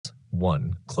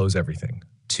1. Close everything.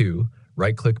 2.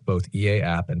 Right-click both EA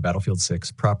App and Battlefield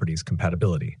 6 properties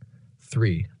compatibility.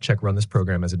 3. Check Run this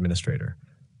program as administrator.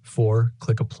 4.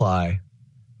 Click Apply.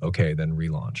 OK, then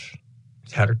relaunch.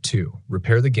 Hatter 2.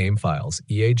 Repair the game files.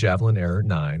 EA Javelin Error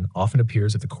 9 often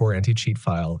appears if the core anti-cheat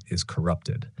file is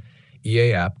corrupted.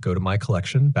 EA App, go to My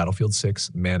Collection, Battlefield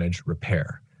 6, Manage,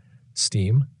 Repair.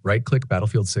 Steam, right-click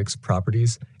Battlefield 6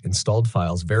 Properties, Installed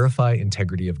Files, verify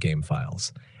integrity of game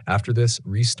files. After this,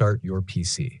 restart your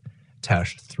PC.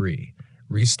 Task 3.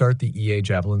 Restart the EA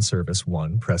Javelin service.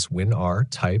 1. Press WinR,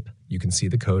 type, you can see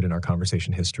the code in our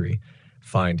conversation history.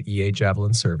 Find EA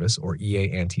Javelin service or EA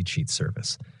AntiCheat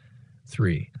service.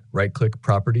 3. Right-click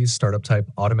Properties, Startup Type,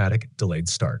 Automatic, Delayed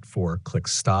Start. 4. Click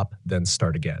Stop, then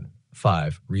Start again.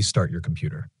 5. Restart your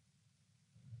computer.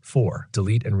 4.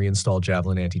 Delete and reinstall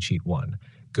Javelin AntiCheat 1.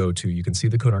 Go to, you can see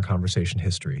the code in our conversation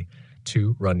history.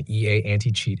 2. Run EA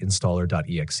AntiCheat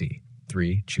installer.exe.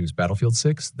 3. Choose Battlefield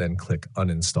 6, then click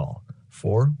Uninstall.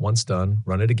 4. Once done,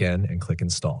 run it again and click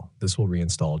Install. This will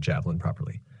reinstall Javelin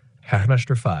properly.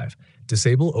 Hackmaster 5.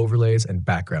 Disable overlays and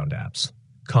background apps.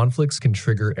 Conflicts can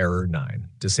trigger Error 9.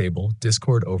 Disable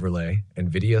Discord overlay,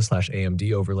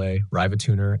 NVIDIA/AMD overlay,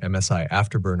 Rivatuner, MSI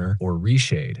Afterburner, or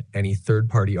Reshade, any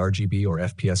third-party RGB or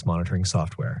FPS monitoring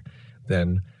software.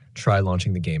 Then try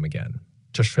launching the game again.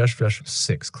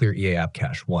 6. Clear EA App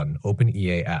Cache. 1. Open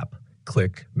EA App.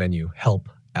 Click Menu Help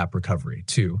App Recovery.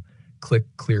 2. Click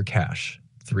Clear Cache.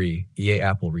 3. EA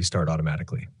App will restart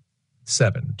automatically.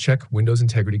 7. Check Windows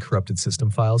Integrity corrupted system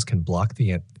files can block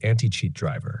the anti-cheat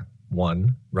driver.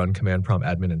 1. Run command prompt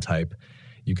admin and type.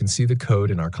 You can see the code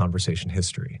in our conversation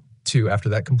history. 2. After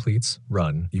that completes,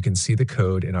 run. You can see the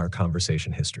code in our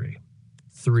conversation history.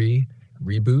 3.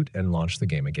 Reboot and launch the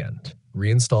game again.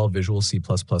 Reinstall Visual C++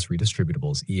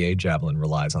 redistributables. EA Javelin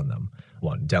relies on them.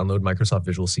 1. Download Microsoft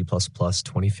Visual C++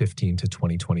 2015 to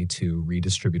 2022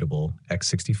 redistributable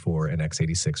x64 and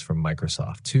x86 from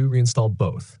Microsoft. 2. Reinstall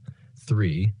both.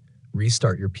 3.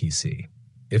 Restart your PC.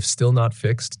 If still not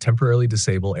fixed, temporarily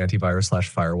disable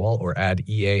antivirus/firewall or add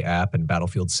EA App and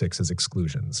Battlefield 6 as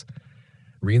exclusions.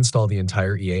 Reinstall the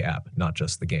entire EA app, not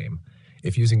just the game.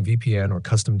 If using VPN or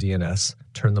custom DNS,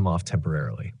 turn them off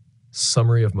temporarily.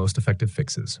 Summary of most effective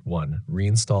fixes. 1.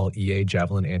 Reinstall EA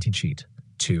Javelin AntiCheat.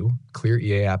 2. Clear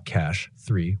EA App Cache.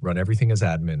 3. Run everything as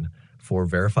admin. 4.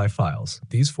 Verify files.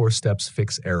 These 4 steps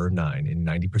fix Error 9 in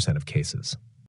 90% of cases.